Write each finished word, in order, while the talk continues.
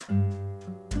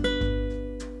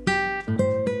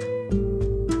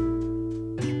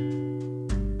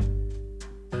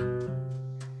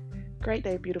Great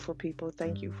day, beautiful people.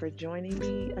 Thank you for joining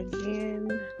me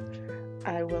again.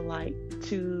 I would like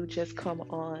to just come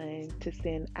on to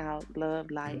send out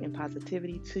love, light, and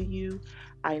positivity to you.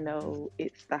 I know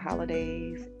it's the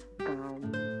holidays,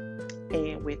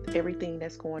 and with everything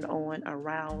that's going on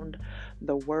around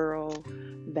the world,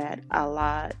 that a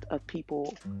lot of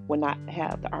people will not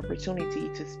have the opportunity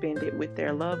to spend it with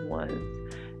their loved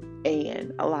ones,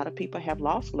 and a lot of people have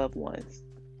lost loved ones.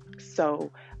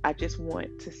 So I just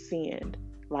want to send,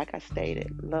 like I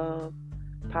stated, love,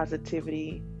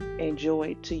 positivity, and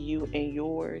joy to you and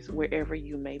yours wherever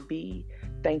you may be.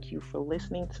 Thank you for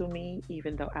listening to me,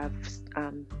 even though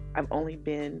I've only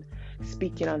been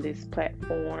speaking on this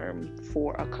platform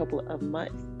for a couple of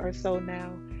months or so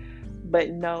now.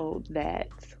 But know that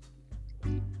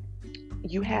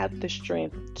you have the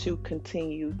strength to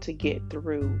continue to get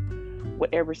through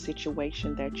whatever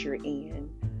situation that you're in.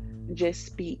 Just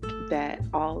speak that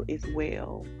all is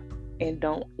well and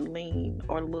don't lean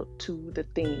or look to the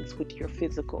things with your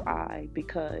physical eye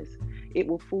because it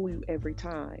will fool you every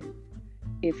time.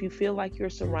 If you feel like you're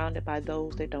surrounded by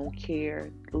those that don't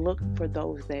care, look for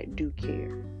those that do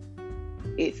care.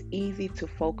 It's easy to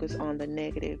focus on the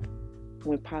negative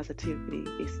when positivity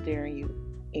is staring you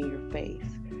in your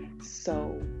face.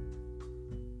 So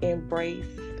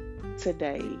embrace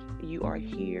today. You are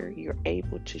here. You're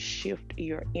able to shift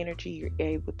your energy. You're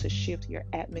able to shift your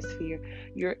atmosphere.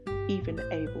 You're even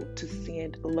able to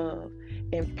send love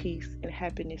and peace and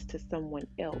happiness to someone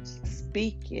else.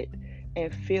 Speak it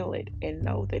and feel it and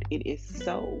know that it is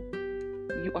so.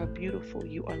 You are beautiful.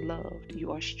 You are loved.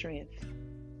 You are strength.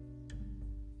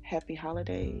 Happy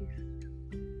holidays,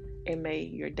 and may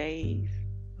your days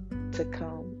to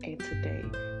come and today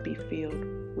be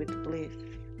filled with bliss.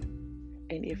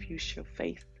 And if you should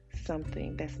face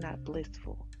something that's not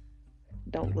blissful,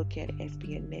 don't look at it as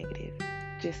being negative.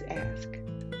 Just ask,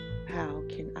 how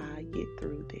can I get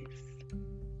through this?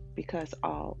 Because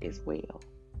all is well.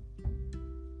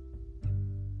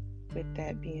 With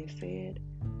that being said,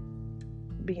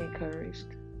 be encouraged.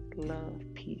 Love,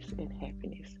 peace, and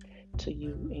happiness to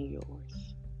you and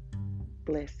yours.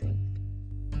 Blessings.